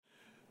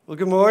Well,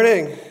 good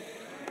morning.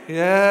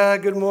 Yeah,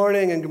 good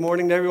morning, and good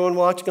morning to everyone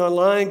watching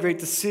online. Great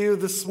to see you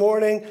this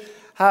morning.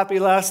 Happy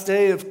last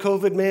day of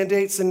COVID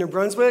mandates in New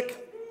Brunswick.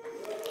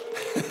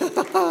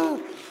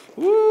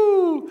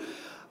 Woo!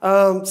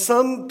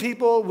 Some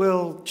people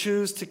will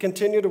choose to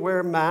continue to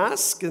wear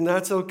masks, and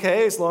that's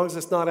okay as long as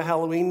it's not a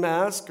Halloween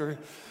mask or,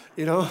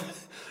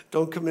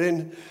 don't come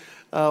in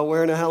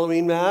wearing a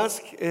Halloween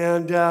mask.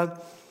 And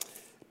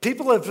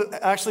people have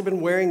actually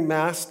been wearing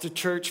masks to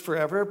church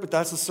forever, but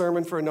that's a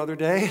sermon for another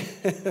day.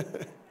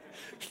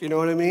 You know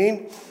what I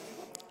mean?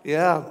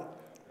 Yeah.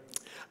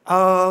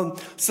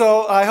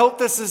 So I hope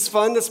this is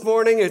fun this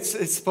morning.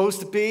 It's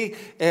supposed to be,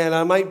 and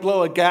I might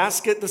blow a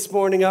gasket this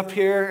morning up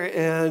here,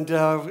 and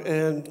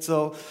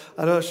so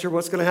I'm not sure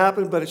what's going to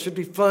happen, but it should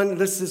be fun.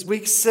 This is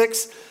week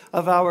 6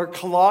 of our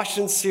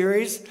Colossians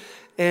series,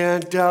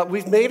 and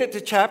we've made it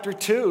to chapter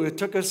 2. It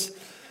took us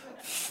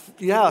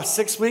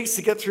 6 weeks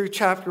to get through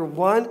chapter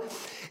 1.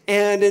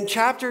 And in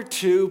chapter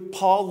 2,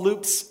 Paul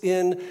loops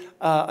in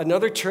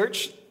another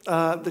church,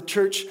 another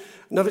church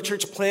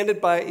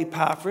planted by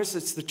Epaphras.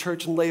 It's the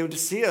church in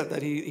Laodicea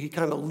that he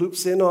kind of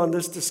loops in on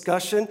this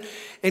discussion.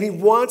 And he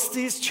wants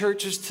these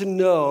churches to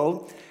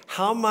know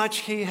how much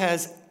he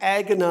has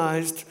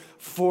agonized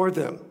for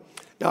them.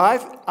 Now,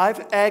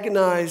 I've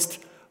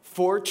agonized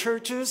for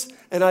churches,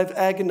 and I've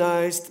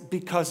agonized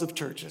because of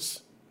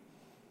churches.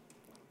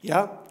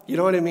 Yeah, you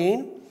know what I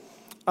mean?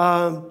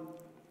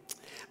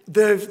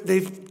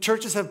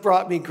 Churches have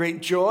brought me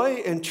great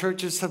joy, and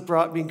churches have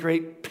brought me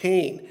great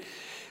pain.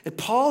 And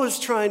Paul is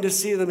trying to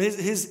see them,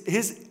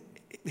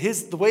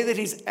 the way that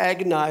he's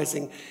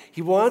agonizing,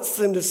 he wants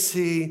them to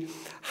see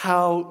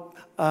how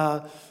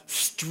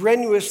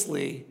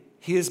strenuously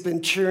he has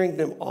been cheering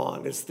them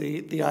on, is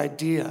the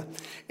idea.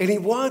 And he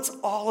wants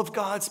all of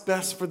God's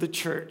best for the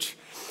church.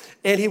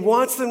 And he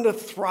wants them to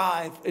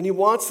thrive, and he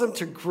wants them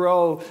to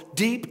grow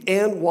deep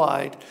and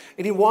wide,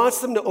 and he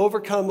wants them to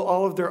overcome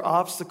all of their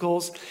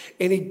obstacles,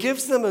 and he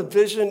gives them a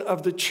vision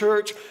of the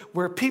church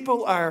where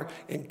people are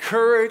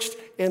encouraged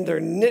and they're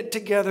knit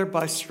together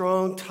by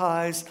strong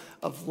ties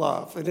of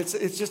love. And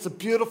it's just a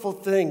beautiful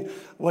thing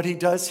what he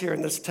does here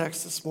in this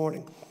text this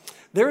morning.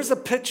 There is a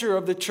picture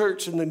of the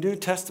church in the New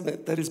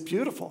Testament that is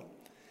beautiful.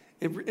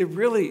 It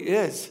really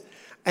is.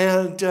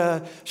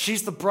 And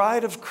she's the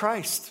bride of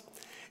Christ.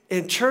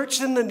 And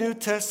church in the New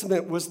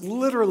Testament was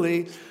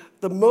literally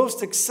the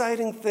most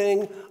exciting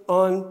thing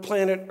on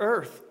planet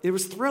Earth. It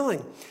was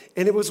thrilling,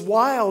 and it was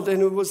wild,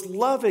 and it was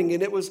loving,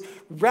 and it was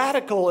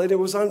radical, and it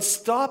was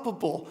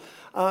unstoppable.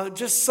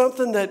 Just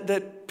something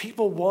that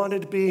people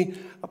wanted to be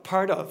a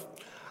part of.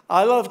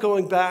 I love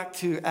going back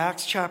to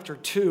Acts chapter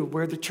 2,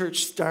 where the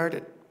church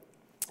started.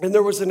 And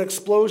there was an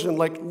explosion,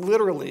 like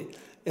literally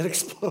an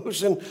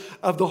explosion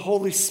of the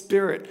Holy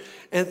Spirit.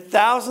 And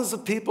thousands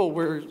of people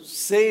were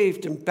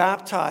saved and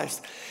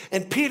baptized.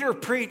 And Peter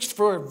preached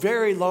for a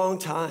very long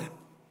time.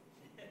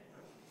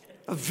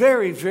 A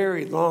very,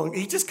 very long.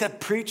 He just kept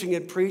preaching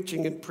and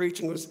preaching and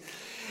preaching.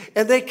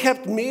 And they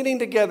kept meeting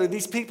together.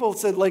 These people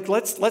said,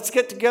 let's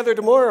get together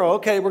tomorrow.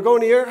 Okay, we're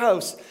going to your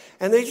house.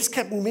 And they just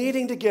kept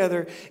meeting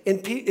together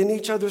in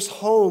each other's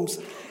homes.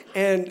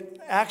 And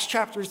Acts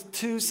chapter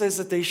 2 says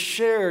that they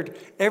shared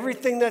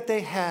everything that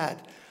they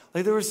had.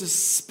 Like there was this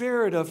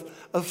spirit of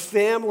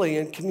family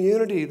and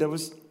community it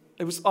was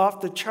off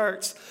the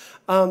charts.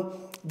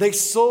 They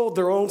sold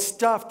their own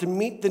stuff to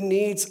meet the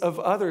needs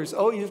of others.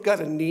 Oh, you've got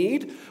a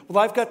need?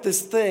 Well, I've got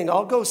this thing.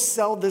 I'll go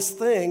sell this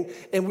thing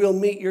and we'll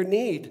meet your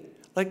need.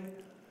 Like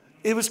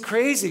it was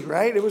crazy,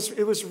 right? It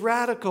was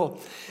radical.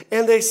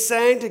 And they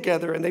sang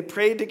together and they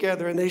prayed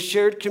together and they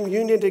shared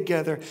communion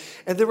together.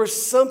 And there was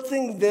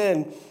something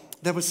then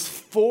that was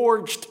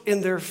forged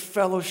in their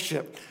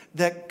fellowship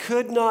that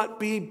could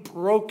not be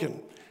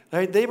broken.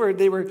 Right? They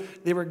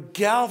were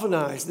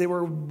galvanized. They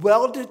were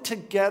welded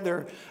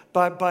together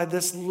by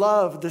this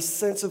love, this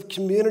sense of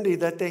community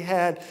that they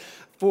had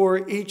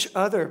for each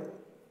other.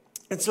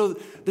 And so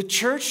the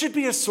church should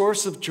be a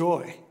source of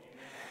joy.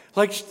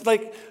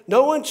 Like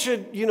no one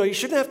should, you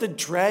shouldn't have to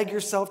drag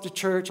yourself to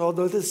church,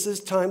 although this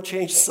is Time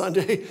Change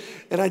Sunday,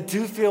 and I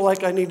do feel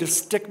like I need to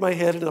stick my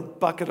head in a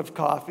bucket of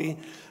coffee,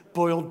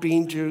 boiled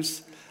bean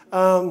juice.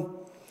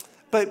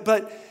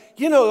 But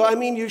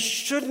you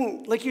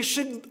shouldn't,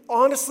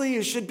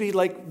 you should be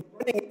like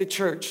running into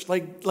church.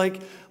 Like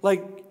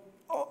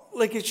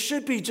it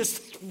should be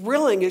just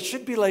thrilling. It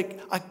should be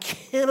like, I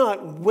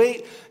cannot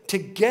wait to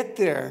get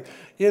there,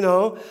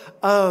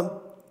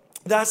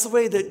 That's the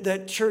way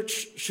that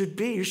church should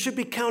be. You should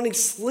be counting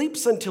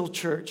sleeps until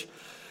church.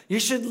 You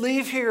should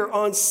leave here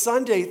on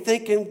Sunday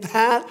thinking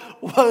that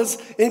was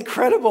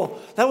incredible.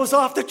 That was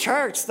off the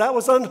charts. That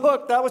was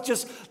unhooked. That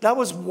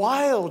was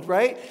wild,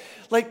 right?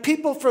 Like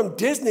people from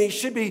Disney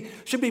should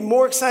be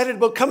more excited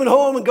about coming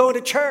home and going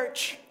to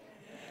church,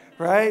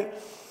 right?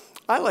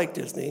 I like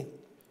Disney.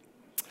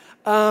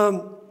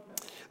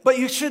 But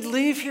you should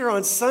leave here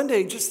on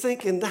Sunday just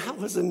thinking that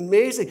was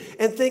amazing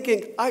and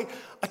thinking, I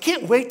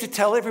can't wait to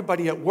tell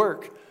everybody at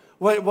work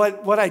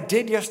what I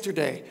did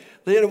yesterday,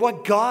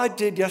 what God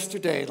did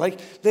yesterday.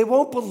 Like, they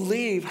won't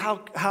believe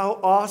how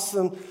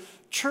awesome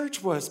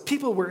church was.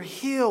 People were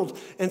healed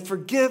and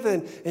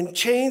forgiven, and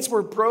chains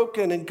were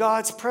broken, and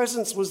God's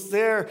presence was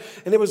there,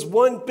 and it was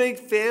one big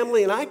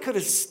family, and I could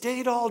have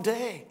stayed all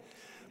day.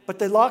 But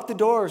they locked the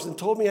doors and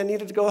told me I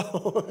needed to go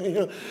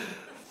home.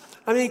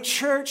 I mean,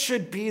 church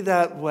should be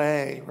that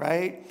way,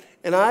 right?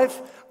 And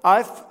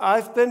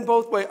I've been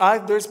both ways.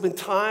 There's been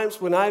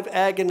times when I've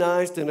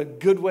agonized in a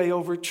good way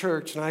over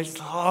church, and I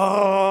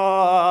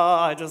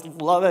just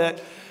love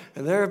it.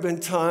 And there have been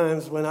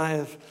times when I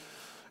have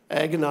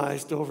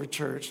agonized over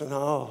church, and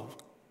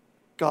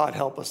God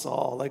help us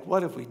all. Like,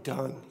 what have we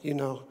done?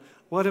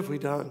 What have we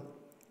done?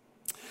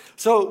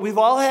 So we've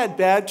all had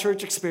bad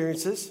church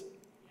experiences,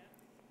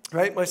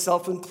 right?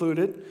 Myself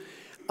included,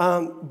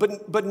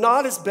 but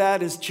not as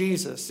bad as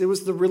Jesus. It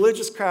was the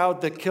religious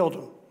crowd that killed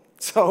him.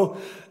 So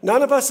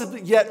none of us have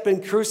yet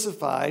been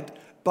crucified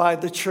by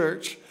the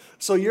church.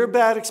 So your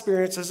bad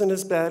experience isn't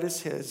as bad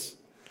as his.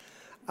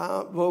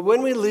 Well,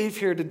 when we leave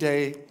here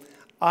today,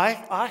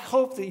 I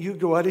hope that you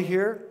go out of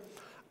here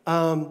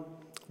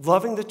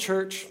loving the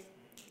church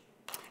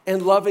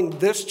and loving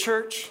this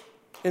church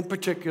in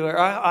particular.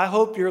 I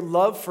hope your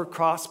love for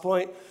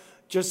Crosspoint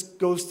just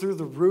goes through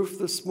the roof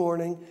this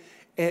morning,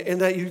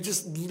 and that you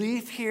just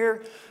leave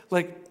here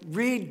like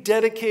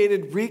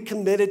rededicated,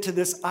 recommitted to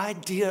this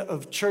idea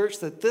of church,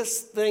 that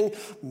this thing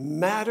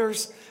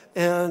matters,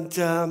 and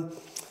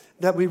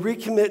that we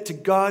recommit to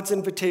God's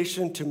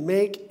invitation to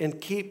make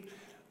and keep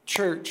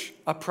church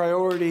a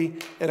priority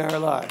in our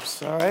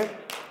lives, all right?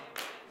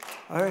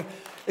 All right.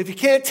 If you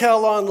can't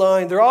tell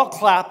online, they're all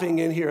clapping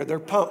in here. They're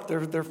pumped.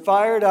 They're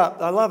fired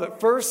up. I love it.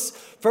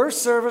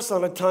 First service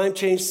on a time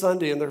change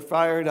Sunday, and they're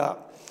fired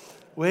up.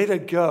 Way to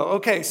go.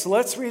 Okay, so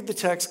let's read the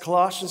text,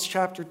 Colossians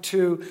chapter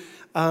 2.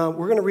 We're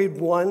going to read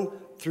 1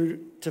 through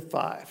to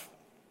 5.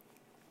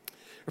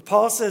 Where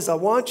Paul says, I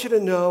want you to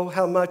know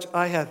how much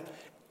I have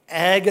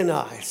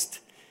agonized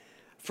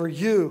for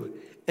you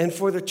and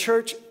for the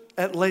church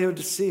at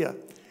Laodicea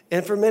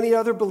and for many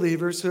other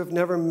believers who have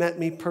never met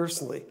me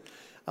personally.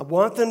 I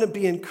want them to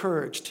be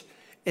encouraged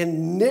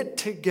and knit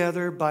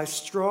together by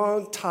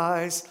strong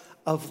ties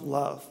of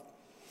love.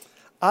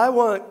 I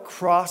want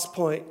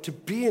Crosspoint to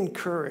be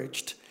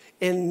encouraged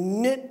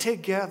and knit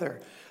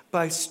together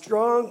by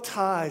strong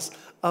ties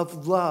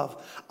of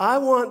love. I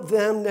want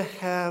them to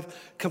have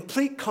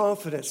complete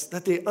confidence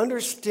that they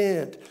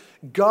understand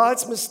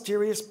God's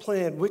mysterious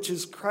plan, which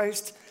is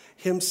Christ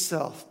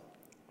himself.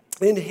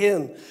 In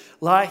him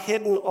lie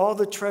hidden all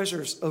the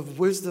treasures of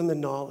wisdom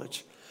and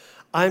knowledge.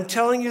 I'm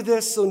telling you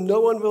this so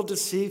no one will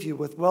deceive you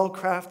with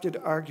well-crafted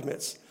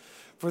arguments.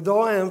 For though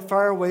I am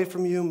far away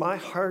from you, my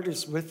heart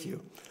is with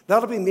you.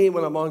 That'll be me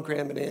when I'm on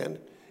Graham and Ann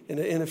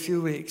in a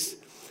few weeks.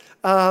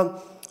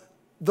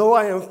 Though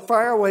I am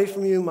far away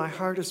from you, my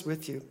heart is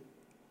with you.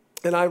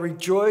 And I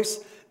rejoice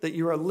that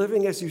you are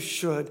living as you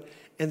should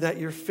and that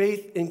your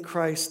faith in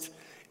Christ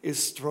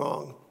is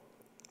strong.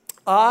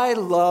 I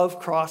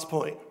love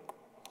Crosspoint.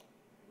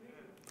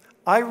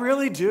 I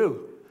really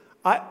do.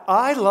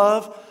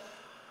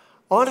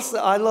 Honestly,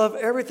 I love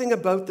everything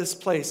about this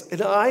place.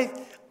 And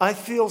I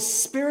feel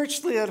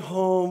spiritually at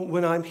home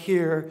when I'm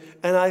here,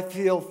 and I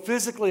feel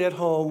physically at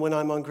home when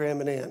I'm on Graham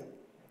and Ann.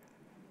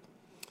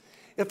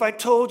 If I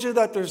told you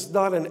that there's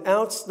not an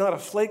ounce, not a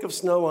flake of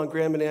snow on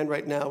Graham and Ann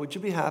right now, would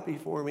you be happy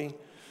for me?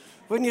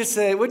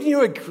 Wouldn't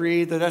you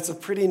agree that that's a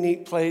pretty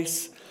neat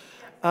place?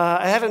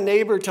 I had a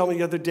neighbor tell me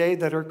the other day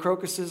that her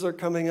crocuses are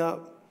coming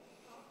up.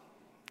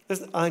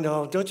 I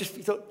know,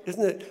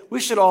 isn't it? We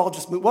should all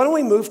just move. Why don't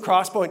we move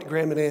Crosspoint to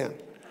Graham and Ann?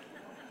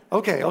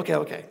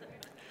 Okay.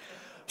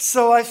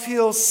 So I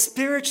feel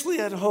spiritually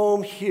at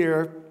home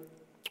here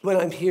when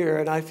I'm here,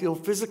 and I feel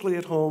physically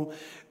at home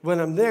when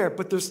I'm there.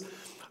 But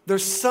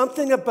there's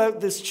something about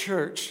this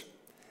church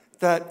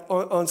that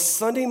on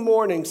Sunday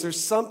mornings,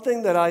 there's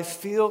something that I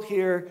feel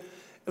here,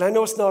 and I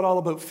know it's not all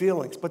about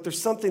feelings, but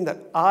there's something that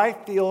I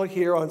feel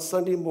here on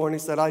Sunday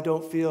mornings that I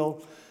don't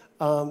feel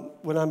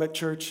when I'm at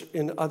church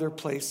in other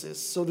places.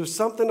 So there's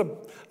something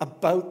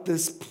about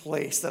this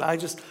place that I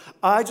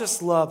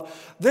just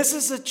love. This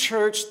is a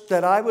church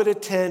that I would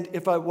attend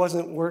if I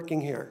wasn't working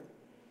here.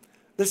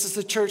 This is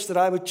a church that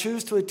I would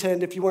choose to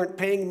attend if you weren't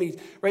paying me.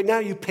 Right now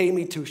you pay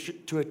me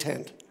to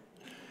attend.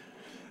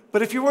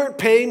 But if you weren't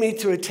paying me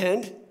to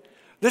attend,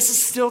 this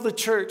is still the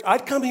church.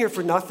 I'd come here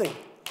for nothing.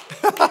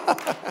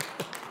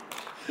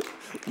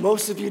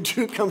 Most of you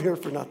do come here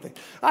for nothing.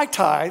 I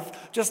tithe,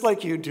 just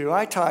like you do.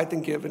 I tithe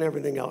and give and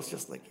everything else,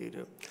 just like you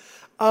do.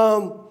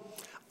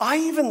 I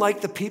even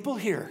like the people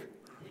here.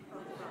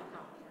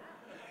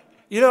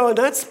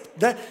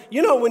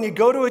 And when you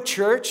go to a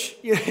church,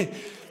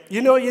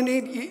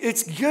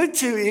 it's good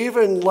to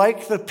even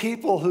like the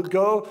people who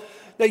go.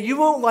 Now, you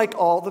won't like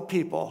all the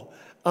people.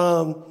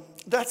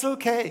 That's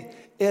okay.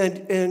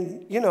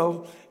 And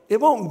it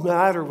won't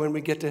matter when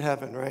we get to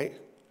heaven, right?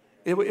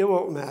 It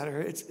won't matter.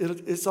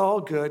 It's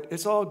all good.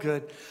 It's all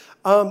good.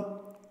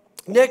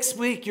 Next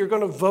week, you're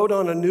going to vote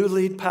on a new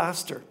lead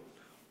pastor.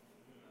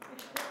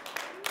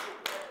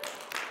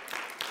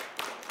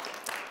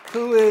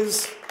 who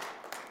is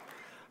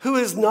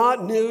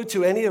not new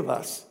to any of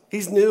us.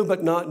 He's new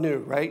but not new,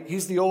 right?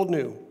 He's the old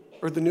new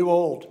or the new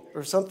old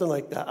or something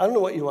like that. I don't know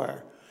what you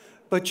are,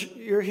 but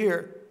you're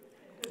here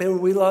and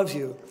we love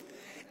you.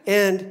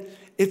 And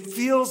it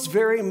feels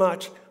very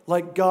much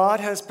like God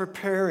has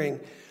preparing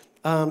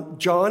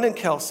John and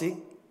Kelsey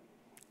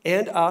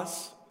and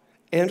us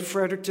and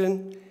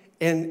Fredericton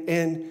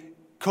and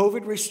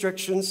COVID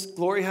restrictions,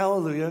 glory,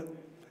 hallelujah,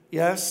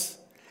 yes,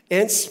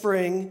 and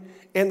spring,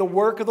 and the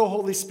work of the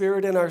Holy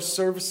Spirit in our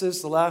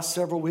services the last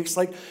several weeks.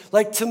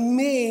 Like to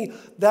me,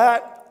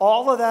 that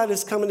all of that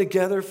is coming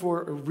together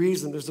for a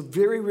reason. There's a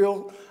very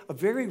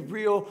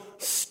real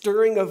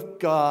stirring of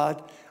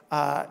God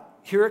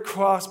here at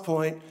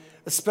Crosspoint,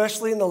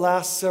 especially in the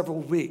last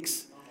several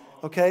weeks.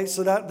 Okay,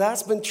 so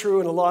that's been true,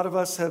 and a lot of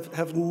us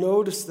have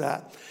noticed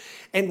that.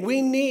 And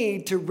we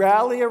need to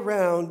rally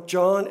around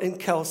John and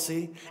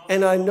Kelsey,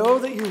 and I know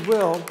that you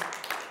will.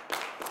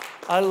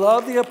 I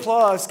love the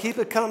applause. Keep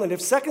it coming.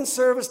 If second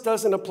service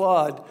doesn't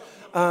applaud,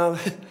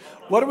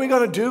 what are we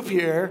going to do,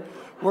 Pierre?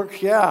 We're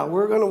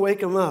going to wake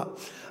them up.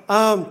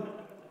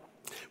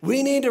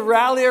 We need to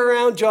rally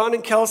around John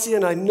and Kelsey,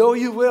 and I know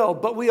you will,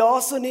 but we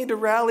also need to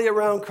rally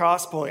around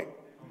Crosspoint.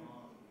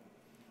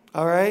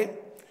 All right?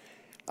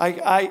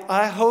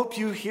 I hope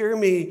you hear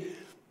me.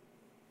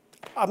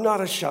 I'm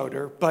not a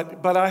shouter,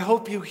 but I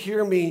hope you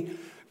hear me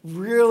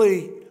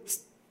really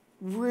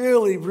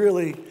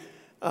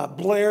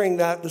blaring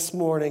that this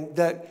morning,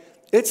 that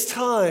it's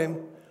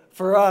time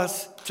for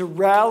us to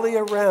rally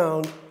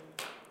around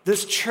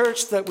this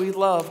church that we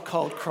love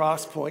called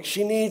Crosspoint.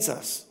 She needs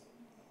us,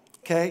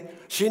 okay?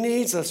 She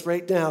needs us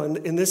right now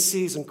in this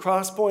season.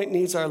 Crosspoint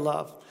needs our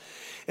love.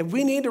 And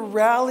we need to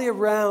rally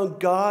around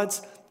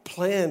God's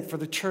plan for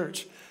the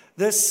church.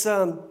 This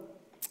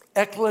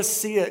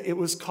ecclesia, it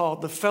was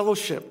called, the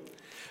fellowship.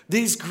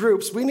 These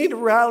groups, we need to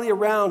rally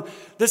around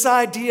this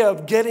idea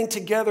of getting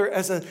together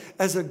as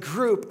a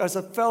group, as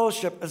a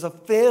fellowship, as a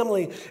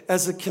family,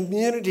 as a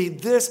community.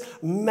 This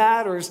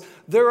matters.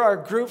 There are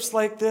groups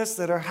like this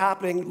that are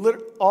happening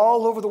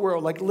all over the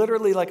world, like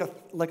literally like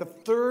a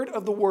third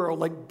of the world,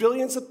 like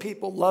billions of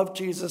people love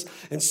Jesus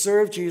and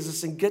serve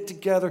Jesus and get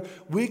together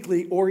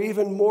weekly or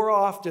even more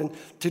often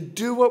to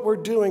do what we're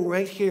doing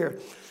right here.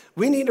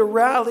 We need to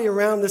rally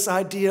around this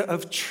idea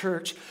of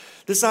church,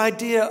 this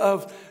idea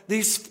of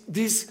these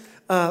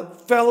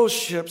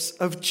fellowships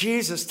of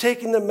Jesus,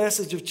 taking the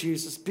message of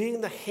Jesus,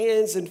 being the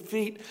hands and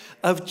feet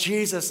of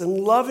Jesus, and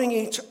loving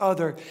each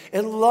other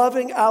and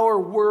loving our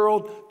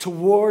world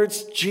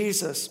towards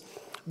Jesus.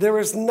 There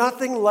is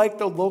nothing like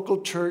the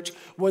local church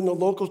when the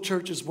local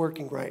church is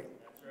working right.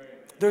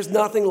 There's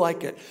nothing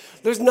like it.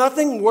 There's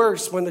nothing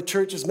worse when the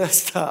church is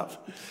messed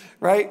up,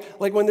 right?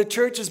 Like when the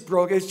church is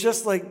broke, it's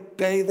just like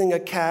bathing a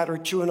cat or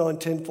chewing on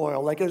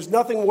tinfoil. Like there's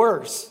nothing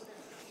worse,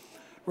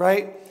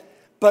 right?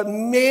 But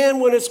man,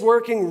 when it's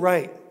working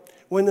right,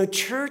 when the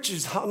church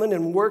is humming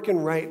and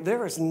working right,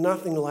 there is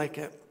nothing like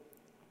it.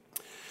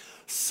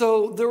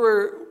 So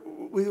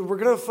we were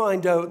going to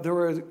find out there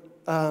were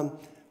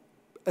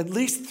at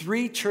least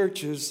 3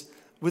 churches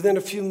within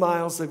a few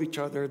miles of each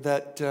other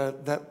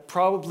that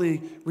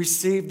probably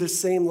received the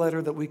same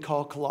letter that we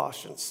call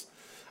Colossians.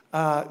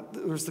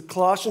 There was the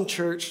Colossian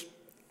church.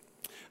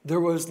 There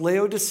was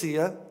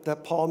Laodicea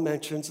that Paul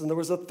mentions, and there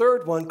was a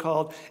third one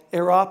called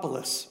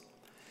Hierapolis.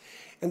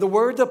 And the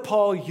word that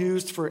Paul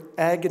used for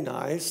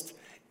agonized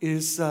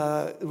was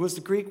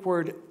the Greek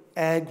word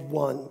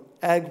agwan.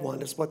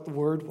 Agwan is what the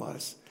word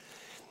was.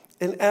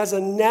 And as a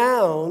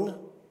noun,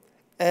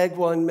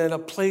 agwan meant a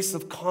place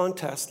of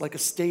contest, like a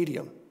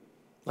stadium,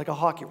 like a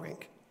hockey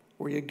rink,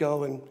 where you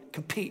go and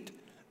compete.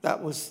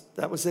 That was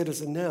it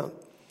as a noun.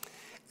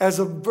 As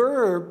a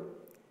verb,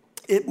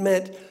 it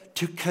meant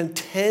to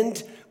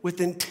contend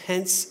with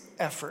intense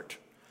effort.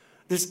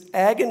 This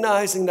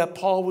agonizing that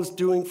Paul was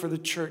doing for the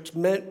church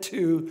meant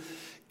to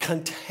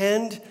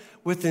contend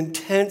with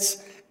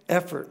intense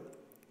effort.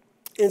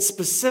 And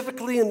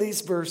specifically in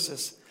these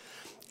verses,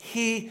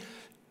 he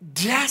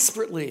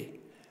desperately,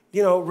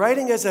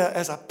 writing as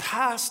a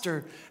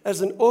pastor,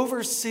 as an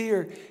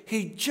overseer,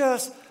 he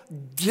just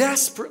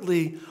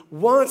desperately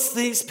wants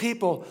these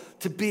people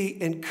to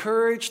be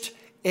encouraged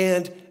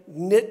and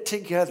knit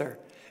together.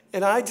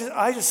 And I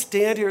just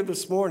stand here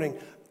this morning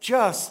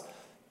just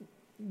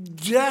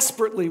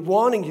desperately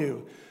wanting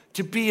you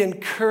to be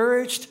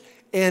encouraged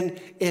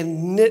and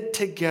knit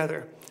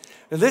together.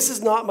 Now, this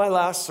is not my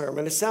last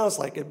sermon. It sounds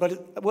like it, but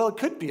it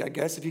could be, I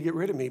guess, if you get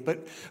rid of me.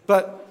 But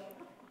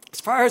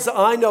as far as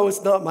I know,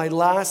 it's not my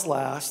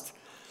last.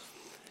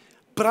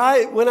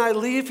 But when I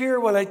leave here,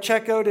 when I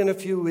check out in a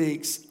few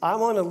weeks, I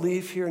want to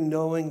leave here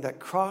knowing that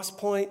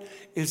Crosspoint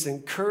is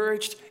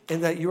encouraged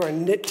and that you are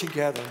knit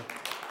together.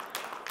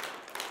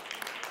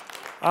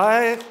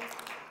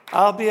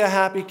 I'll be a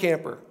happy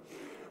camper,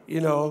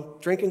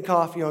 drinking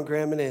coffee on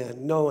Graham and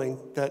Ann, knowing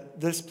that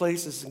this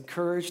place is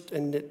encouraged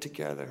and knit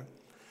together.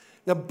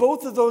 Now,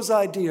 both of those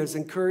ideas,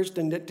 encouraged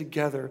and knit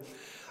together,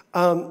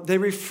 they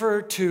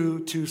refer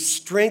to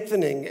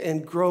strengthening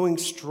and growing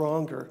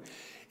stronger.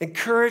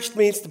 Encouraged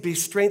means to be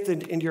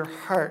strengthened in your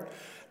heart,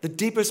 the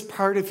deepest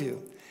part of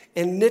you.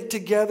 And knit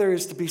together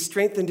is to be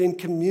strengthened in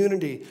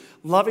community,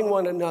 loving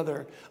one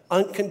another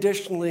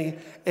unconditionally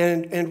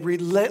and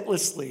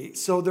relentlessly.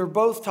 So they're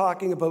both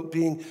talking about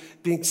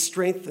being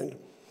strengthened.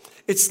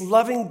 It's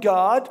loving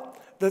God,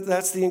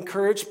 that's the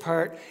encouraged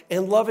part,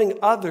 and loving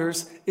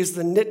others is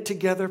the knit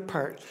together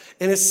part.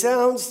 And it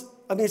sounds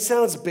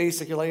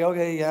basic. You're like,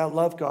 okay, yeah,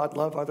 love God,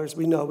 love others.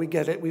 We know, we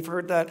get it. We've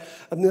heard that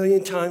a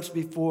million times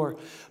before.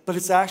 But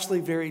it's actually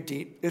very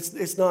deep.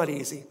 It's not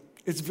easy.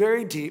 It's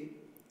very deep.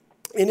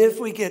 And if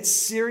we get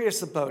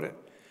serious about it,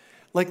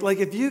 like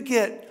if you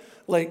get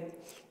like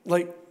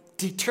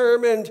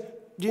determined,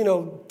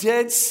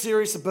 dead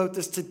serious about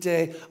this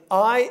today,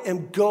 I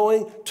am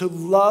going to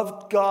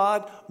love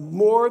God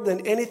more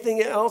than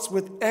anything else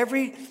with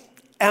every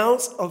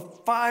ounce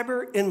of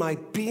fiber in my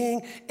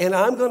being, and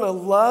I'm going to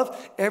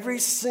love every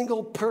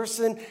single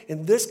person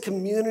in this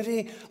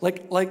community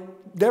like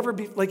never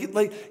be like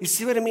you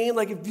see what I mean?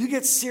 Like if you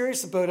get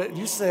serious about it,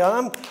 you say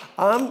I'm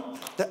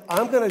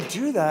going to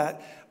do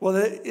that. Well,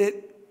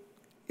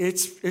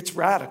 it's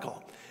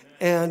radical,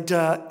 and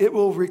it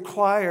will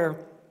require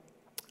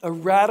a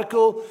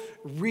radical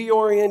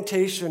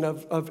reorientation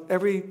of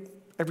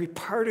every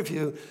part of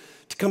you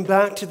to come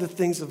back to the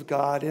things of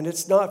God, and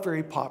it's not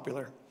very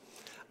popular.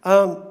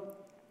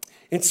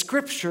 In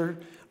Scripture,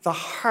 the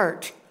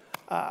heart,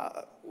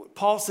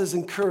 Paul says,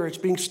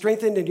 encourage, being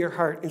strengthened in your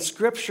heart. In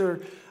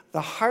Scripture,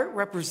 the heart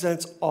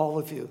represents all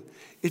of you.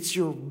 It's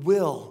your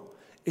will.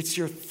 It's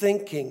your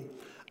thinking.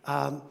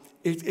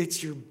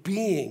 It's your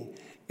being.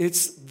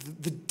 It's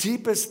the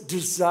deepest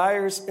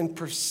desires and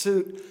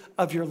pursuit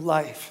of your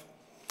life.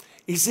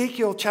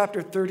 Ezekiel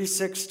chapter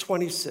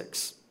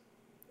 36:26.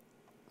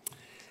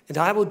 And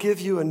I will give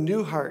you a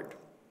new heart,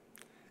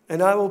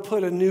 and I will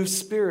put a new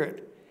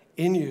spirit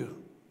in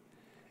you.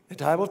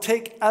 And I will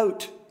take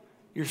out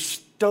your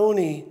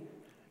stony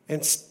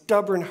and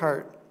stubborn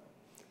heart.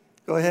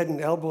 Go ahead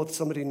and elbow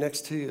somebody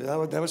next to you.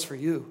 That was for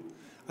you.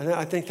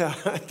 I think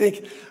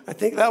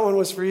that one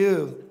was for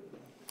you.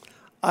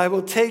 I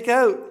will take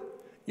out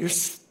your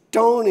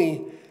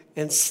stony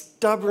and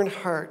stubborn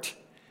heart,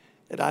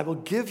 and I will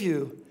give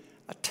you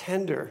a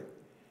tender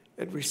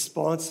and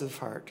responsive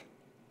heart.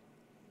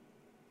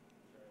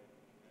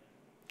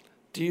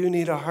 Do you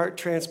need a heart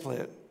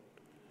transplant?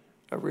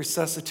 A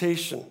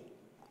resuscitation?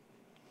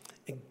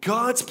 And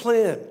God's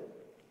plan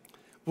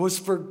was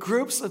for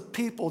groups of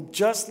people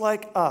just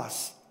like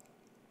us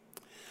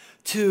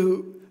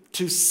to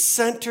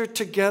center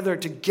together,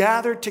 to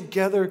gather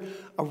together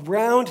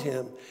around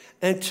him,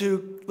 and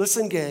to,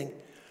 listen gang,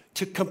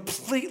 to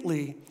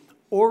completely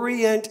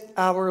orient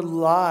our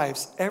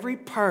lives, every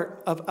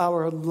part of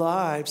our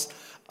lives,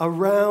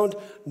 around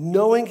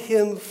knowing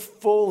him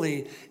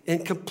fully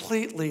and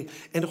completely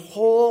and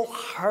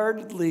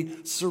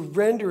wholeheartedly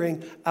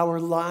surrendering our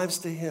lives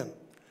to him.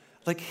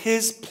 Like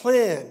his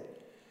plan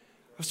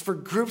was for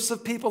groups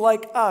of people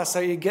like us.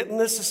 Are you getting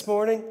this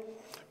morning?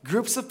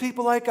 Groups of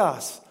people like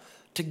us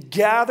to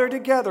gather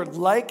together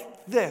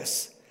like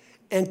this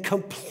and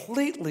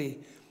completely,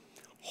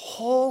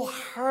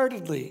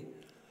 wholeheartedly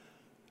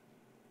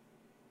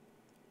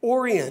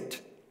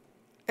orient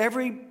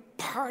every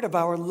part of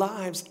our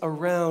lives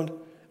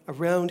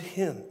around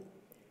him.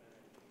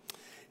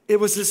 It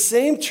was the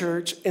same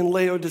church in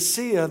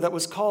Laodicea that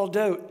was called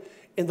out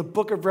in the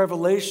book of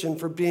Revelation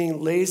for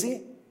being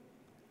lazy,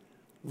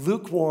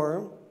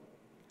 lukewarm,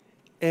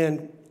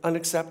 and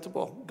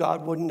unacceptable.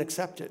 God wouldn't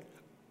accept it.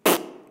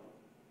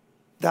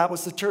 That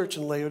was the church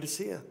in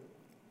Laodicea.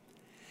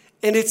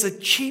 And it's a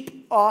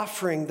cheap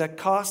offering that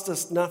costs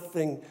us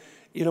nothing,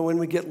 when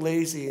we get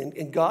lazy,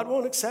 and God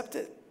won't accept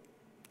it.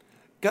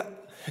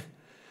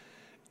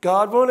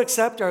 God won't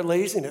accept our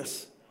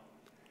laziness.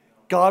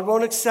 God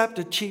won't accept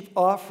a cheap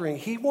offering.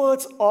 He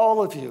wants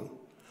all of you.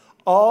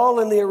 All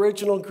in the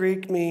original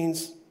Greek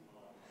means,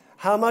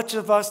 how much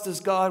of us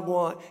does God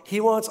want? He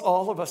wants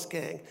all of us,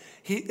 gang.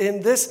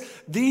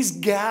 These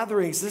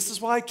gatherings, this is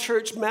why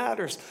church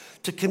matters.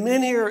 To come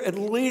in here at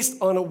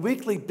least on a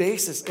weekly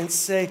basis and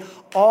say,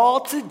 all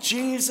to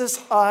Jesus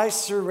I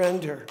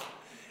surrender.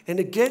 And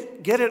to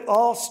get it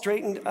all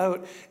straightened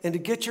out and to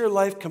get your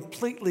life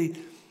completely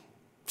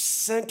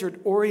centered,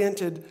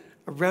 oriented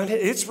around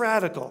it. It's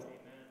radical.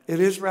 It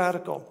is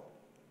radical.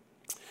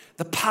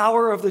 The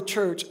power of the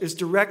church is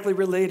directly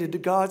related to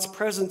God's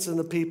presence in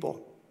the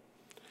people.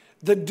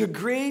 The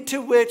degree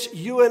to which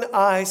you and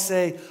I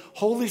say,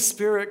 Holy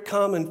Spirit,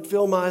 come and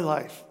fill my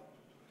life.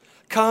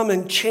 Come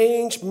and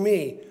change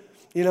me.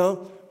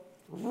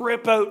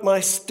 Rip out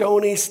my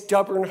stony,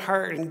 stubborn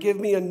heart and give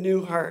me a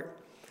new heart.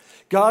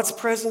 God's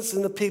presence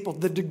in the people,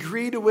 the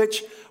degree to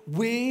which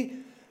we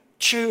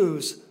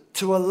choose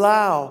to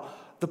allow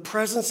the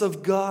presence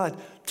of God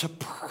to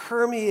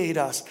permeate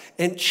us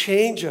and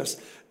change us,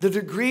 the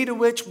degree to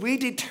which we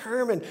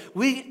determine,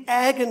 we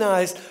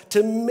agonize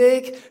to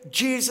make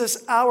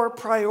Jesus our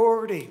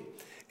priority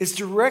is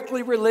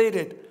directly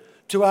related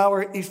to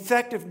our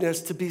effectiveness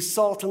to be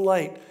salt and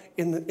light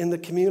in the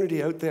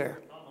community out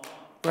there,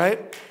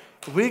 right?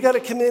 We got to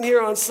come in here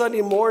on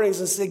Sunday mornings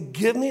and say,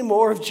 give me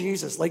more of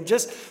Jesus. Like,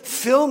 just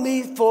fill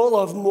me full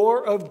of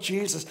more of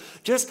Jesus.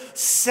 Just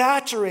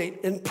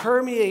saturate and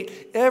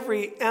permeate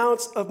every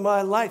ounce of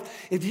my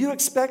life. If you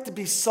expect to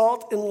be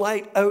salt and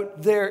light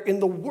out there in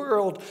the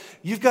world,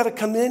 you've got to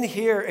come in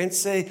here and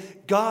say,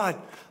 God,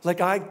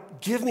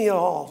 give me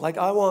all. Like,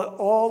 I want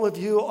all of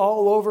you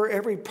all over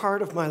every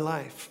part of my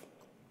life.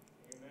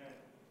 Amen.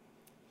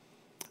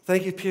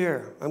 Thank you,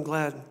 Pierre. I'm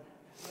glad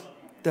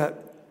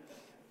that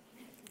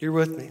you're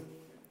with me.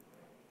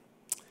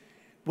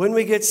 When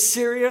we get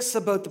serious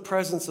about the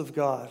presence of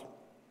God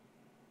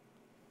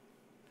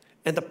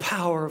and the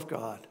power of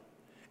God,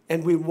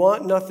 and we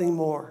want nothing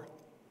more,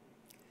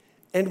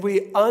 and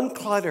we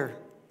unclutter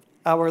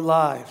our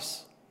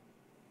lives,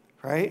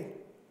 right?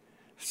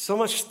 So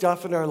much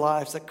stuff in our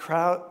lives that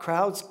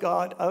crowds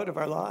God out of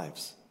our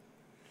lives.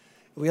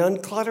 We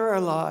unclutter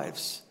our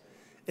lives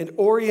and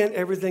orient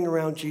everything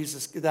around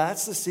Jesus.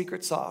 That's the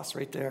secret sauce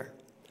right there.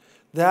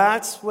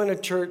 That's when a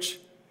church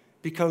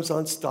becomes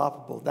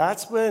unstoppable.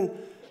 That's when,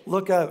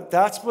 look out,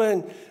 that's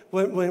when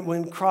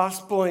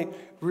Crosspoint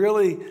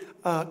really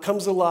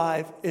comes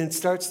alive and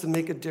starts to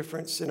make a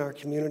difference in our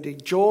community.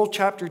 Joel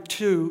chapter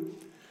 2,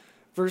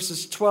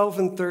 verses 12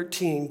 and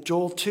 13.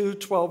 Joel 2,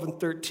 12 and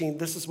 13.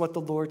 This is what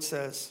the Lord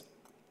says.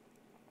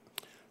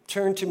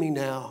 Turn to me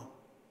now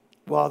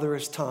while there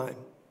is time.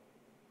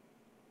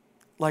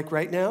 Like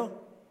right now?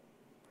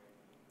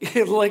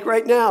 Like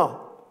right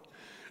now.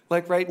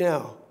 Like right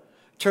now.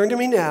 Turn to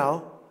me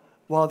now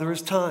while there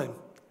is time.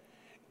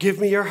 Give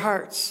me your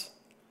hearts.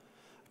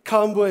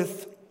 Come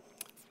with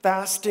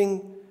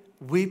fasting,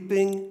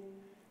 weeping,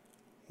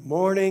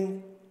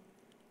 mourning.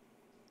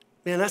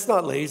 Man, that's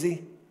not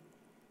lazy.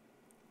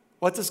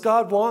 What does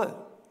God want?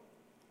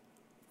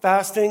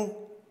 Fasting,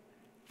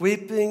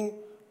 weeping,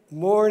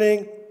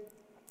 mourning.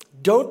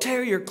 Don't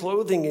tear your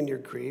clothing in your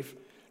grief.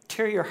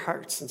 Tear your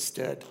hearts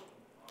instead.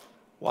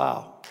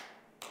 Wow.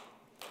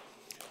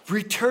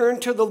 Return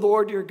to the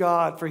Lord your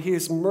God, for he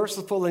is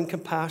merciful and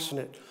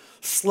compassionate,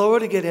 slow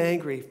to get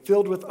angry,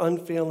 filled with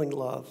unfailing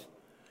love.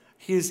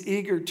 He is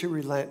eager to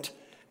relent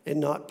and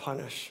not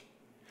punish.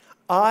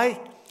 I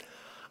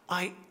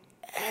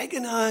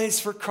agonize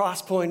for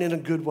Crosspoint in a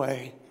good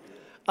way.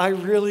 I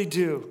really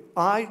do.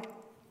 I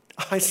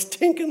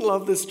stinking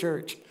love this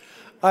church.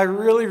 I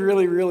really,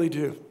 really, really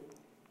do.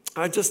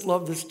 I just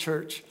love this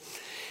church.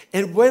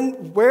 And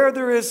where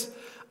there is...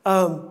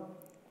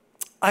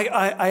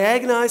 I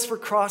agonize for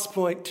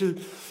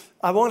Crosspoint.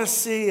 I want to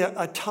see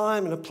a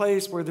time and a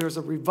place where there's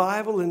a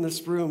revival in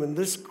this room, and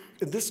this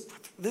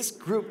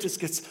group just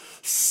gets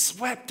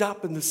swept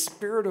up in the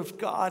Spirit of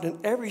God,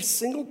 and every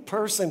single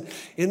person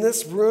in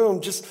this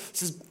room just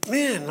says,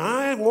 man,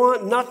 I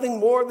want nothing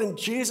more than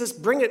Jesus.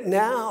 Bring it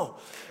now.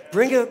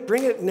 Bring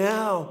it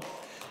now.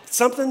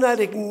 Something that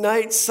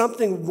ignites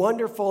something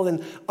wonderful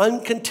and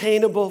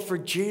uncontainable for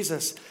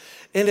Jesus.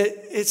 And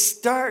it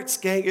starts,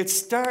 gang, it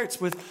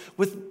starts with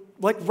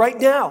like right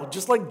now,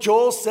 just like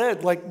Joel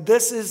said, like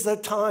this is the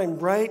time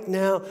right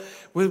now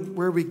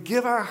where we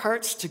give our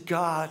hearts to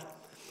God,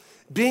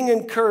 being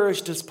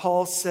encouraged, as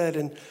Paul said,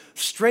 and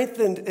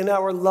strengthened in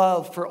our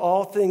love for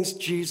all things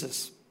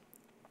Jesus.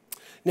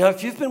 Now,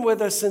 if you've been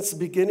with us since the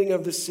beginning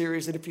of this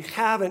series, and if you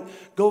haven't,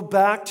 go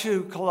back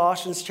to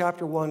Colossians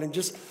chapter 1 and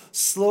just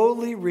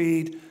slowly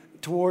read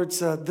towards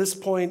this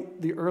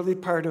point, the early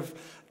part of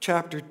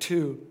chapter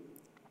 2.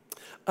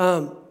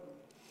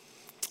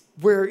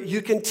 Where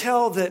you can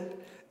tell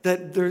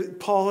that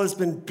Paul has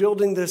been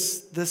building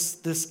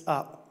this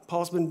up.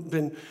 Paul's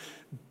been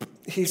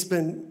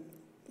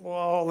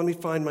well, let me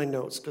find my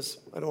notes because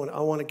I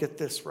want to get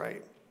this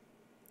right.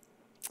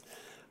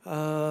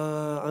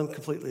 I'm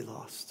completely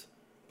lost,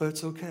 but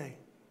it's okay.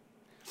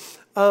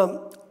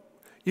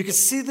 You can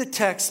see the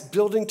text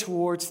building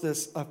towards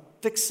this of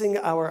fixing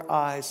our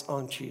eyes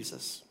on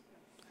Jesus.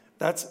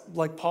 That's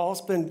like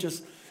Paul's been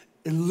just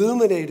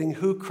illuminating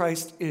who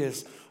Christ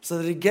is so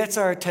that he gets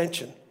our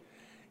attention.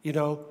 You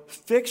know,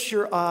 fix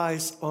your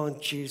eyes on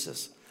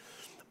Jesus.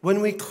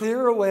 When we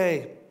clear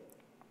away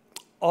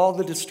all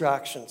the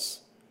distractions,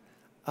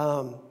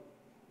 and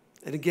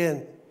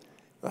again,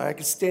 I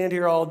could stand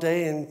here all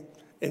day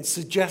and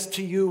suggest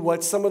to you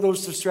what some of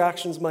those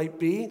distractions might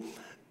be,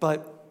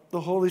 but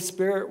the Holy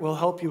Spirit will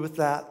help you with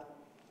that.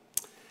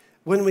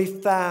 When we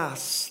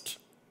fast,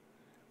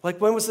 like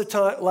when was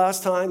the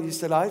last time you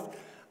said,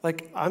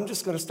 I'm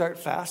just going to start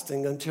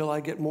fasting until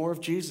I get more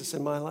of Jesus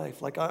in my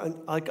life. I'm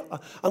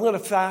going to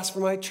fast for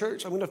my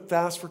church. I'm going to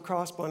fast for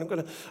Crosspoint.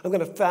 I'm going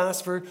to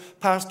fast for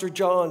Pastor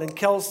John and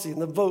Kelsey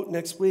and the vote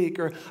next week.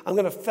 Or I'm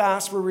going to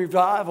fast for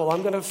revival.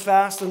 I'm going to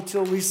fast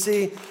until we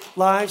see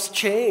lives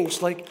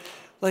change. Like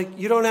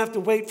you don't have to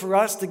wait for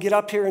us to get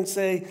up here and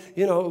say,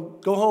 go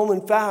home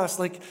and fast.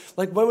 Like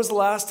when was the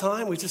last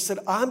time we just said,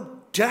 I'm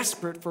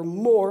desperate for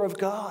more of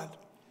God?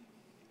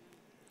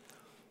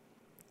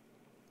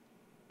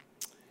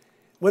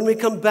 When we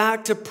come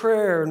back to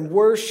prayer and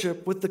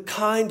worship with the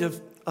kind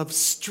of of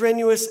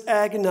strenuous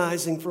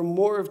agonizing for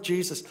more of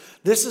Jesus.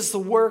 This is the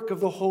work of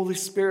the Holy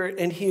Spirit,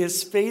 and he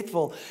is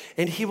faithful,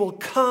 and he will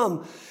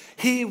come.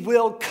 He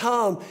will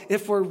come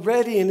if we're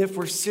ready and if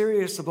we're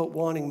serious about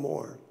wanting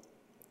more.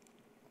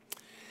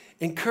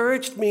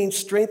 Encouraged means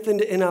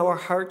strengthened in our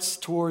hearts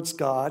towards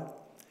God,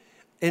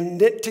 and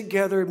knit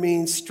together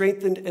means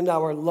strengthened in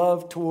our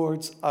love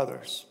towards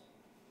others.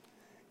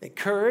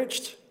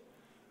 Encouraged,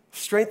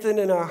 strengthened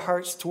in our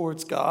hearts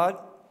towards God,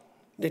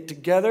 knit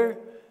together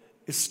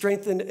is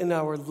strengthened in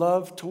our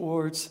love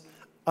towards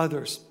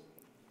others.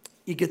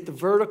 You get the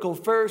vertical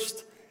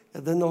first,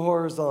 and then the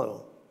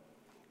horizontal.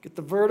 Get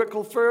the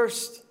vertical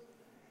first,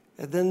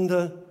 and then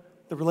the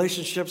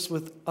relationships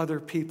with other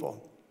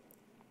people.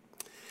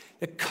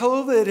 Now,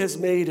 COVID has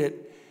made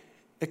it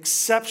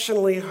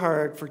exceptionally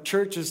hard for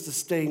churches to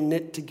stay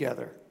knit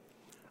together.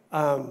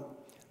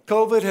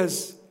 COVID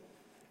has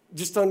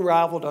just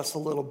unraveled us a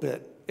little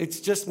bit. It's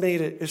just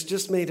made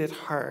it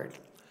hard.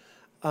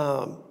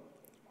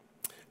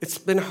 It's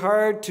been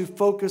hard to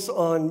focus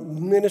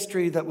on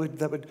ministry that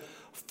would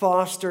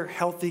foster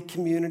healthy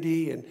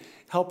community and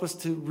help us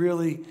to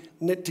really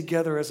knit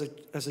together as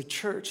a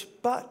church.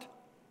 But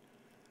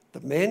the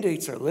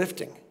mandates are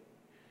lifting.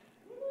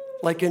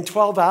 Like in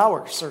 12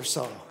 hours or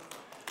so.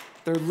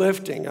 They're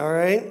lifting, all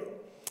right?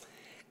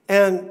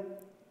 And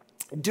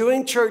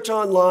doing church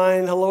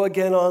online, hello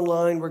again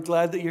online, we're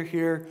glad that you're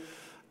here.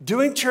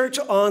 Doing church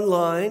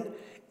online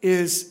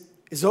is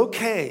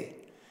okay,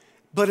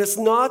 but it's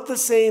not the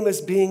same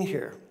as being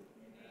here.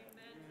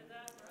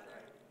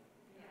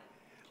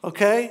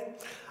 Okay?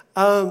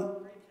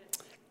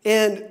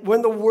 And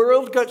when the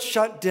world got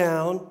shut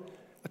down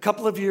a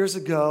couple of years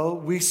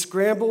ago, we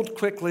scrambled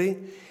quickly,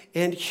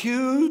 and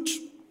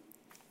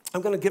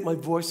I'm going to get my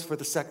voice for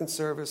the second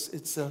service.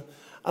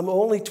 I'm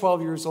only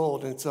 12 years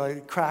old, and so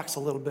it cracks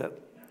a little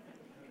bit.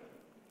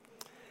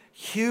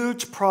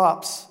 Huge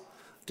props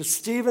to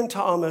Stephen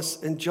Thomas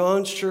and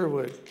John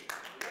Sherwood.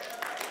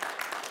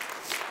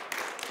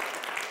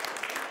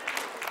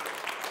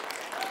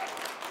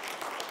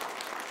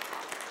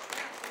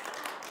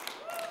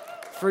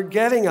 For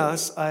building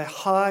us a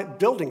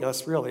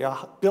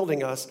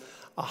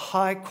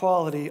high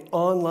quality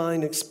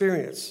online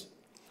experience.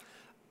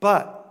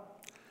 But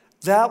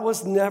that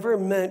was never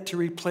meant to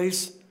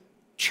replace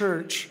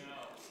church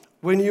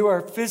when you are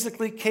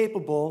physically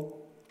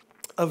capable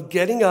of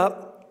getting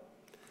up,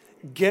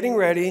 getting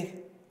ready,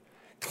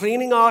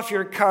 cleaning off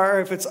your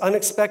car if it's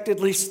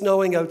unexpectedly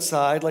snowing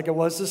outside like it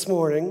was this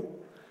morning,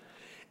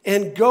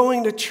 and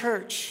going to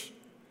church.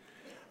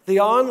 The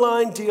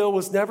online deal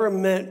was never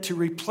meant to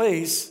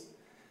replace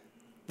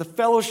the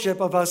fellowship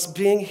of us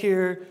being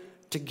here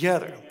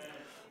together.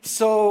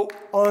 So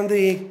on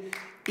the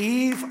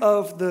eve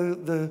of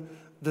the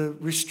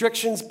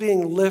restrictions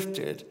being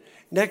lifted,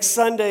 next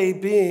Sunday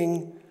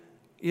being,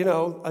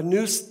 a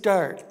new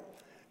start,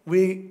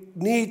 we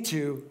need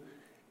to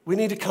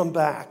come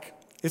back.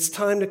 It's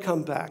time to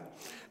come back.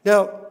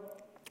 Now,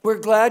 we're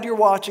glad you're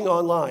watching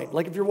online.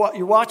 Like if you're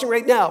watching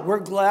right now, we're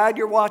glad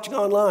you're watching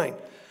online.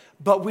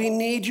 But we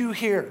need you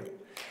here.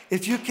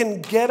 If you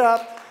can get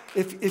up,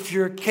 if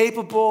you're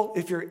capable,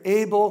 if you're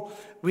able,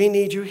 we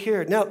need you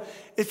here. Now,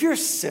 if you're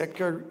sick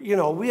or,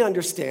 we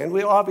understand.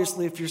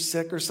 Obviously, if you're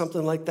sick or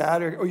something like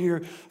that, or you're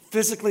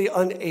physically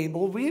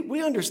unable,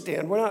 we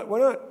understand.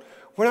 We're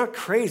not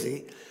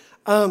crazy.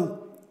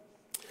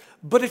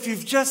 But if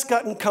you've just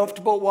gotten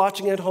comfortable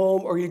watching at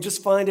home or you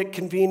just find it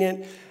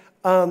convenient,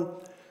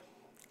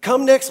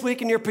 come next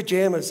week in your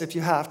pajamas if you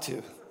have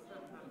to.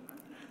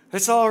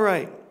 It's all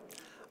right.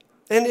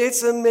 And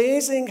it's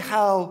amazing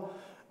how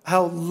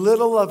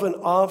little of an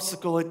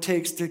obstacle it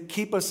takes to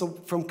keep us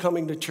from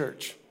coming to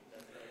church.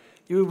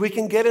 We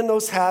can get in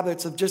those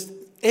habits of just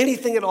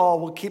anything at all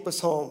will keep us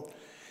home.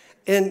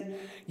 And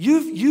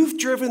you've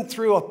driven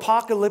through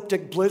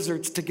apocalyptic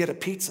blizzards to get a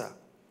pizza.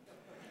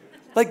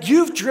 Like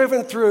you've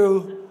driven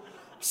through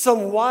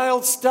some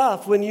wild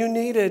stuff when you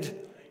needed,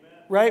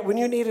 right? When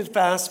you needed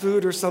fast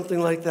food or something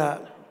like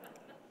that.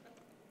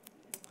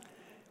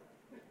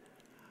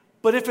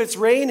 But if it's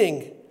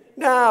raining,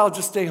 I'll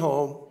just stay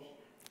home.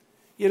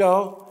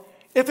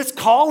 If it's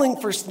calling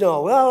for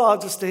snow, well, I'll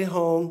just stay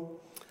home.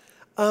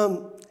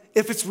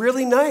 If it's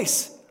really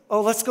nice,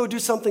 let's go do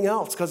something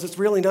else because it's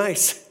really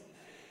nice,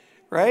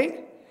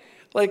 right?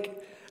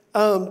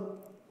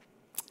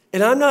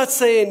 And I'm not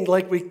saying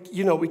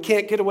we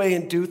can't get away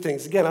and do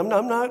things. Again, I'm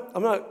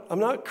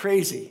not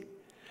crazy.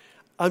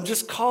 I'm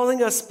just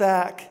calling us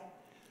back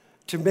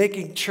to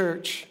making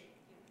church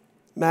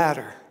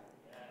matter,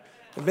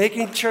 and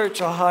making church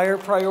a higher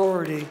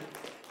priority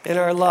in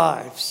our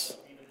lives.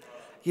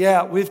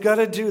 Yeah, we've got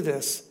to do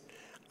this.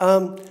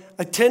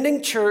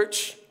 Attending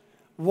church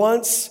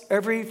once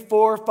every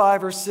 4,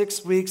 5, or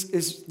 6 weeks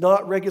is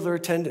not regular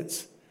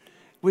attendance.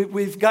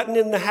 We've gotten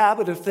in the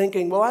habit of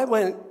thinking, well, I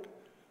went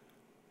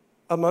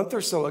a month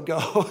or so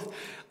ago.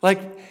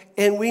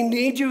 And we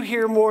need you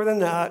here more than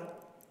that.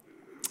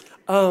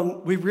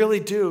 We really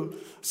do.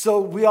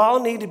 So we all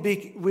need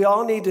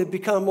to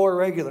become more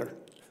regular.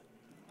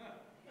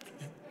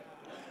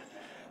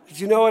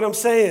 You know what I'm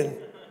saying?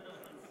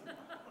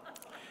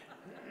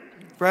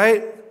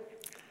 Right?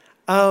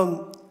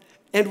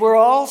 And we're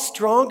all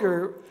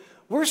stronger.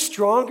 We're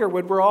stronger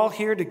when we're all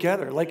here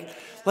together. Like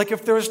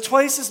if there was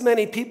twice as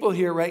many people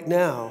here right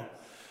now,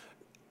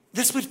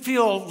 this would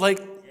feel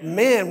like,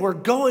 man, we're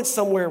going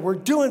somewhere. We're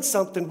doing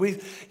something.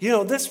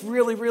 This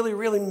really, really,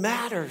 really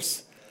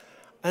matters.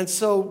 And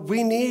so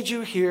we need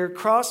you here.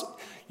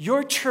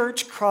 Your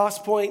church,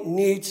 Crosspoint,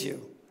 needs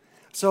you.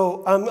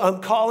 So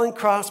I'm calling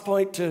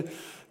Crosspoint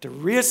to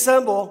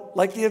reassemble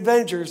like the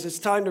Avengers. It's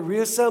time to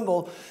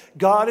reassemble.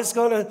 God is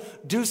going to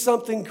do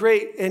something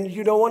great, and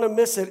you don't want to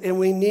miss it, and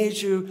we need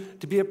you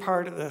to be a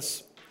part of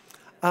this.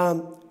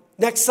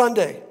 Next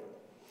Sunday.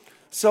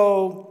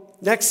 So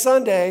next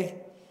Sunday,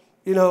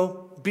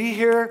 be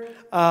here.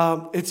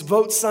 It's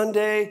Vote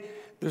Sunday.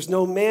 There's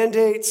no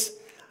mandates.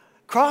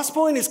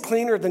 Crosspoint is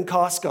cleaner than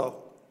Costco.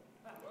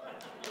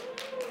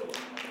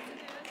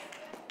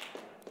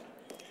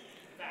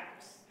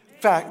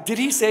 Fact. Did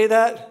he say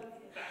that?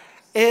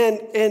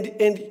 And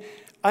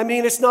I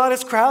mean, it's not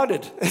as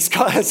crowded as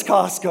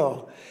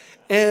Costco.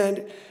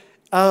 And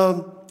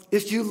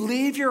if you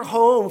leave your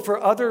home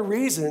for other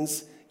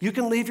reasons, you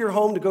can leave your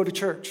home to go to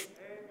church.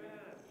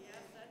 Yes,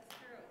 that's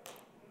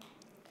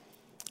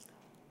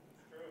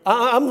true.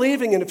 I'm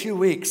leaving in a few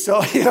weeks,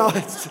 so,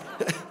 it's...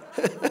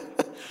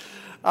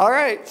 All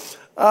right.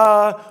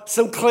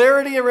 Some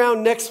clarity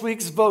around next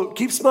week's vote.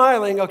 Keep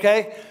smiling,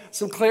 okay?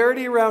 Some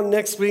clarity around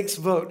next week's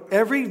vote.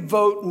 Every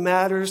vote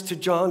matters to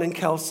John and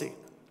Kelsey.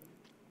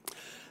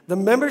 The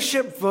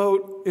membership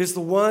vote is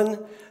the one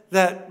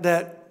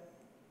that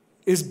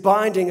is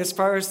binding as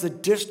far as the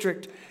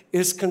district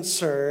is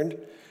concerned.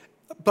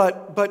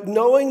 But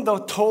knowing the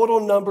total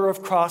number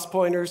of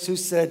Crosspointers who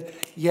said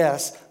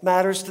yes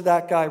matters to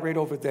that guy right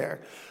over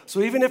there.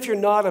 So even if you're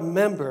not a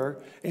member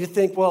and you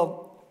think,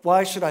 well,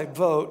 why should I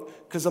vote?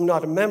 Because I'm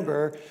not a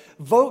member.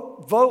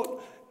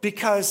 Vote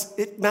because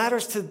it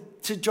matters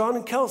to John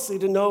and Kelsey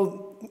to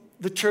know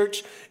the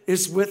church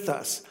is with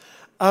us.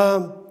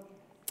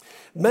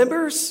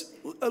 Members,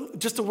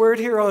 just a word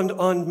here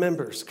on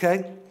members,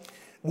 okay?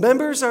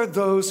 Members are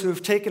those who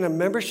have taken a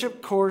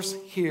membership course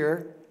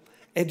here,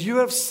 and you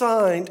have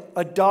signed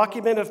a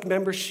document of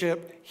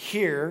membership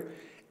here,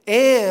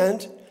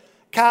 and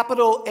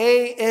capital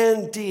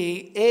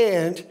A-N-D,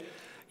 and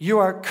you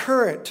are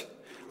current.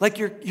 Like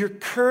you're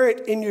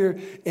current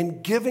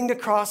in giving to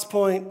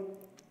Crosspoint.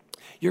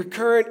 You're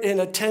current in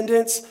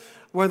attendance,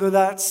 whether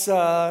that's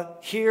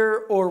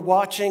here or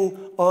watching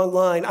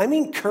online. I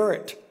mean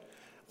current,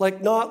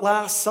 like not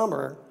last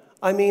summer.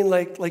 I mean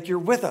like you're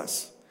with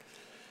us.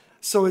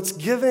 So it's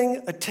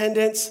giving,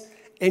 attendance,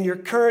 and you're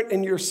current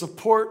in your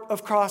support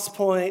of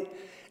Crosspoint,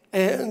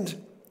 and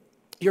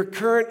you're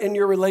current in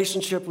your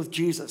relationship with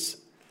Jesus.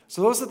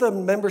 So those are the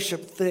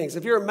membership things.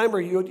 If you're a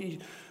member, you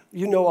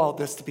know all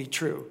this to be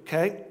true,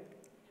 okay?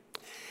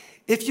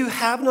 If you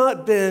have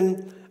not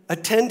been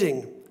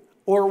attending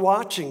or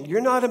watching,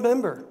 you're not a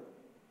member.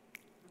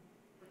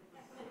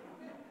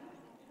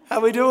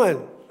 How we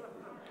doing?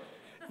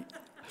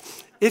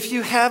 If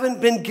you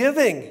haven't been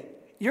giving,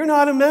 you're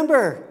not a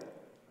member.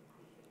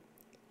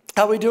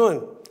 How we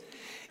doing?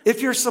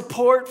 If your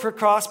support for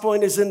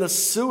Crosspoint is in the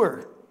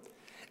sewer,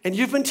 and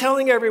you've been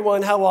telling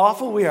everyone how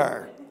awful we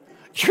are,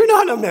 you're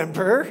not a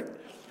member.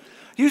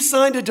 You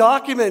signed a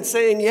document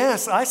saying,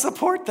 yes, I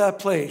support that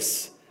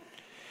place.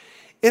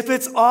 If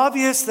it's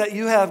obvious that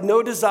you have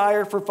no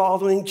desire for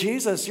following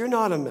Jesus, you're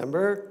not a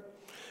member.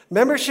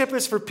 Membership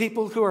is for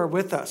people who are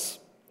with us.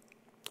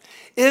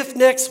 If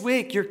next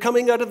week you're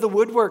coming out of the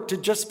woodwork to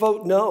just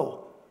vote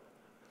no,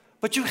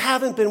 but you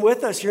haven't been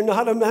with us, you're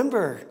not a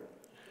member.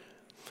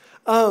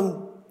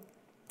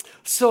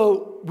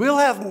 So we'll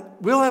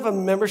have a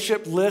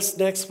membership list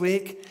next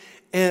week,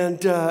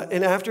 and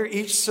after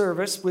each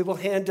service, we will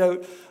hand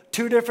out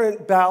 2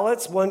 different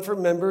ballots, one for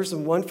members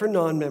and one for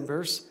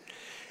non-members.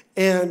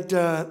 And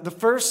the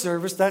first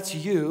service, that's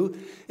you.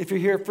 If you're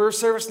here first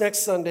service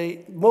next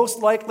Sunday, most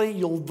likely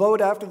you'll vote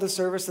after the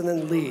service and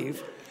then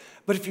leave.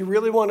 But if you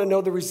really want to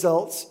know the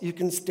results, you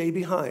can stay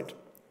behind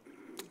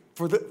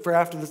for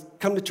after the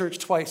come to church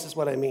twice is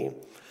what I mean.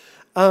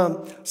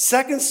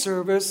 Second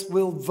service,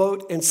 we'll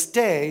vote and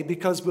stay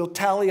because we'll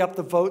tally up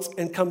the votes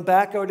and come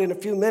back out in a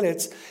few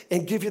minutes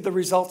and give you the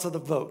results of the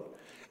vote.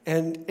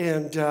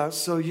 And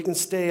so you can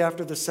stay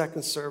after the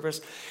second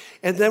service.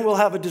 And then we'll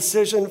have a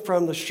decision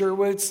from the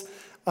Sherwoods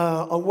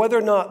on whether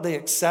or not they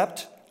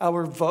accept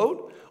our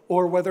vote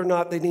or whether or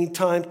not they need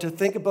time to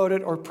think about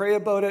it or pray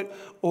about it,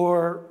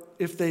 or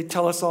if they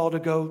tell us all to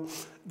go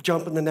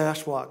jump in the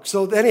Nash Walk.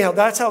 So anyhow,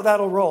 that's how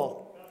that'll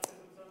roll.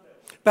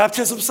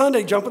 Baptism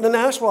Sunday, jump in the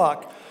Nash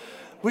Walk.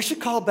 We should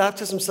call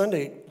Baptism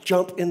Sunday,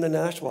 jump in the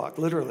Nash Walk,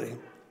 literally.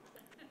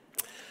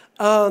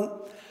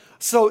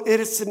 So it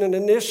is an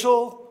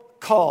initial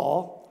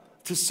call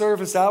to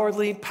serve as our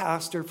lead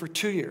pastor for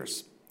 2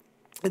 years.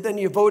 And then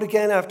you vote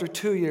again after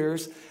 2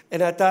 years,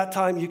 and at that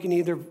time you can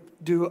either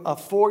do a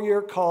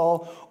 4-year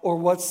call or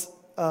what's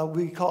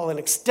we call an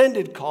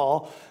extended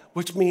call,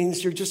 which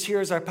means you're just here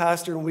as our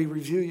pastor and we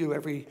review you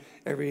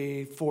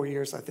every 4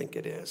 years, I think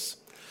it is.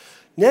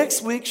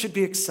 Next week should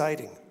be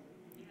exciting,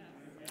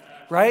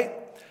 right?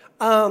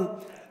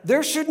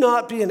 There should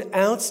not be an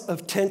ounce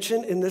of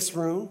tension in this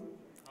room,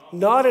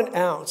 not an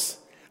ounce.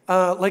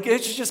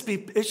 It should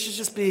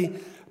just be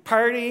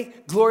party,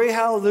 glory,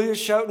 hallelujah,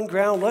 shouting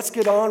ground. Let's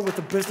get on with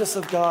the business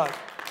of God.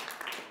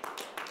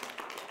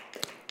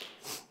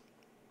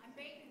 I'm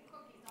baking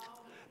cookies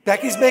all week.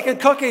 Becky's making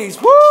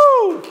cookies.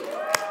 Woo!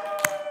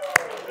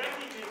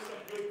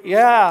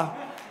 Yeah.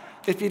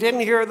 If you didn't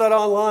hear that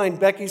online,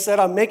 Becky said,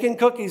 I'm making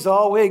cookies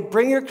all week.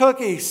 Bring your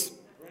cookies.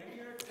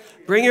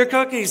 Bring your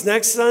cookies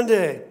next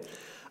Sunday.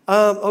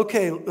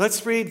 Okay,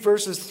 let's read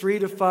verses 3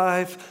 to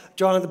 5.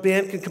 John, the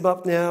band can come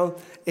up now,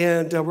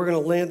 and we're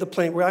going to land the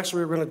plane. We're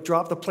going to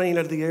drop the plane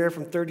out of the air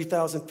from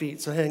 30,000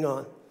 feet, so hang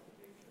on.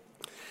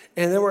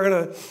 And then we're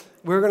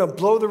going to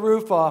blow the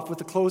roof off with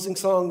the closing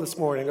song this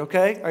morning,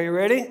 okay? Are you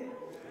ready?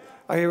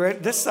 Are you ready?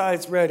 This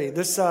side's ready.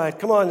 This side.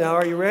 Come on now.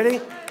 Are you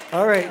ready?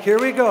 All right, here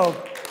we go.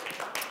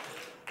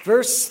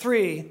 Verse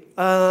 3,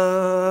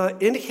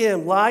 in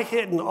him lie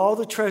hidden all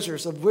the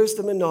treasures of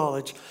wisdom and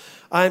knowledge.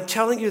 I am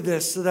telling you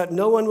this so that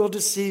no one will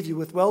deceive you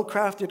with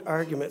well-crafted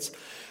arguments.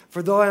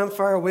 For though I am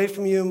far away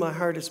from you, my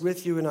heart is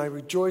with you, and I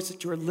rejoice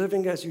that you are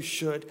living as you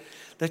should,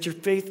 that your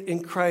faith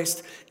in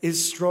Christ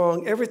is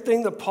strong.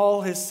 Everything that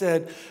Paul has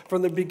said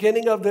from the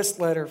beginning of this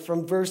letter,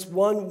 from verse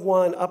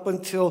 1:1 up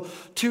until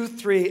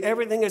 2:3,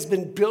 everything has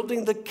been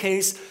building the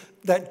case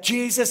that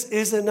Jesus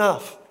is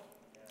enough.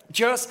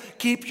 Just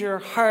keep your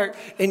heart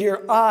and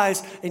your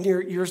eyes and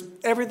your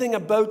everything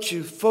about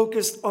you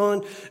focused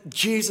on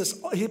Jesus.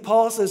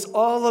 Paul says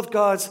all of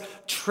God's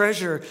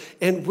treasure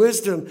and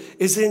wisdom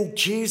is in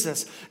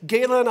Jesus.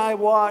 Gayla and I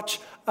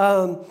watch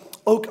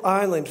Oak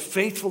Island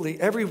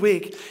faithfully every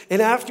week.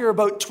 And after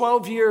about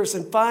 12 years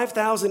and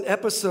 5,000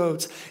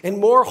 episodes and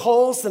more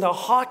holes than a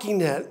hockey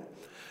net,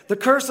 the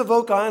Curse of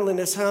Oak Island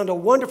has found a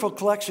wonderful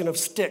collection of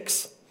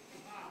sticks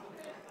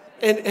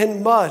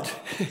and mud,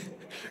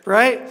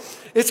 right?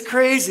 It's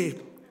crazy.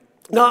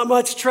 Not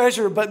much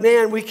treasure, but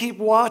man, we keep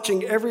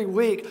watching every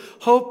week,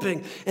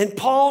 hoping. And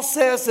Paul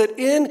says that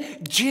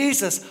in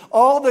Jesus,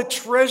 all the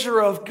treasure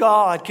of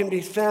God can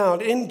be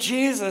found. In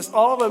Jesus,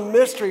 all the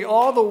mystery,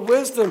 all the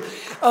wisdom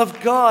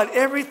of God,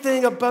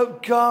 everything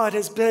about God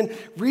has been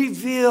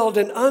revealed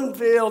and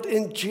unveiled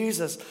in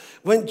Jesus.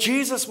 When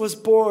Jesus was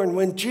born,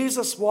 when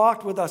Jesus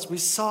walked with us, we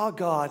saw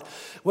God.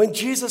 When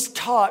Jesus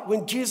taught,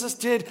 when Jesus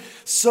did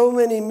so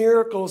many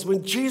miracles,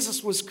 when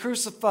Jesus was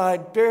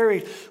crucified,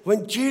 buried,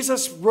 when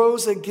Jesus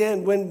rose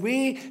again, when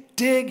we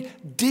dig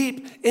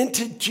deep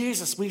into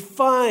Jesus, we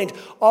find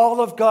all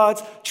of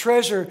God's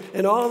treasure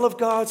and all of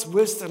God's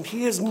wisdom.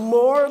 He is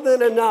more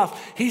than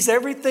enough. He's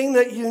everything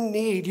that you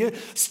need. You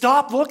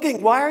stop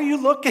looking. Why are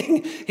you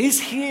looking?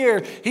 He's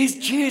here. He's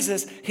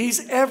Jesus.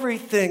 He's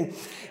everything.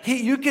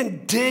 You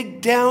can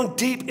dig down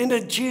deep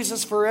into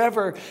Jesus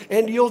forever,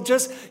 and you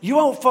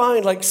won't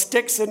find like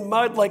sticks and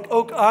mud like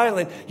Oak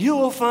Island. You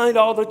will find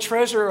all the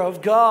treasure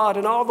of God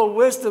and all the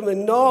wisdom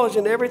and knowledge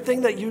and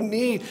everything that you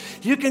need.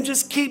 You can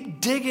just keep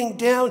digging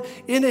down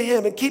into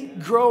him and keep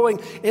growing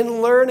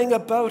and learning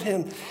about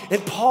him.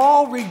 And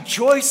Paul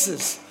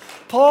rejoices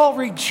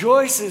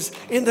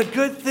in the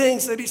good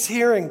things that he's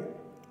hearing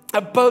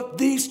about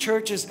these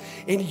churches,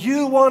 and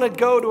you want to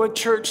go to a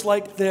church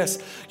like this.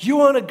 You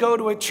want to go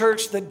to a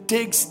church that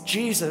digs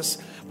Jesus,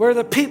 where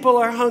the people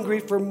are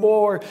hungry for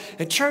more.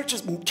 And church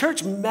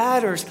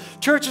matters.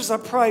 Church is a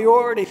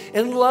priority,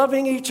 and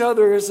loving each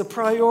other is a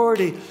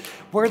priority,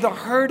 where the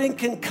hurting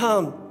can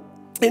come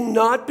and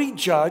not be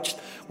judged,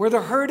 where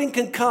the hurting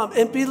can come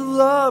and be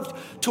loved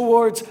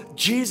towards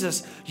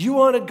Jesus. You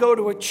want to go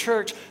to a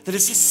church that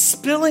is just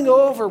spilling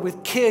over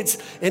with kids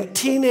and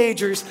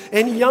teenagers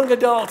and young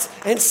adults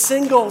and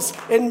singles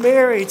and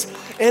marrieds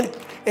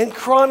and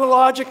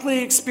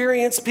chronologically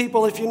experienced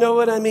people, if you know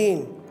what I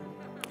mean.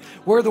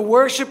 Where the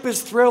worship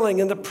is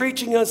thrilling and the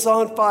preaching is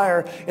on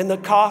fire and the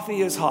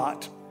coffee is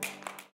hot.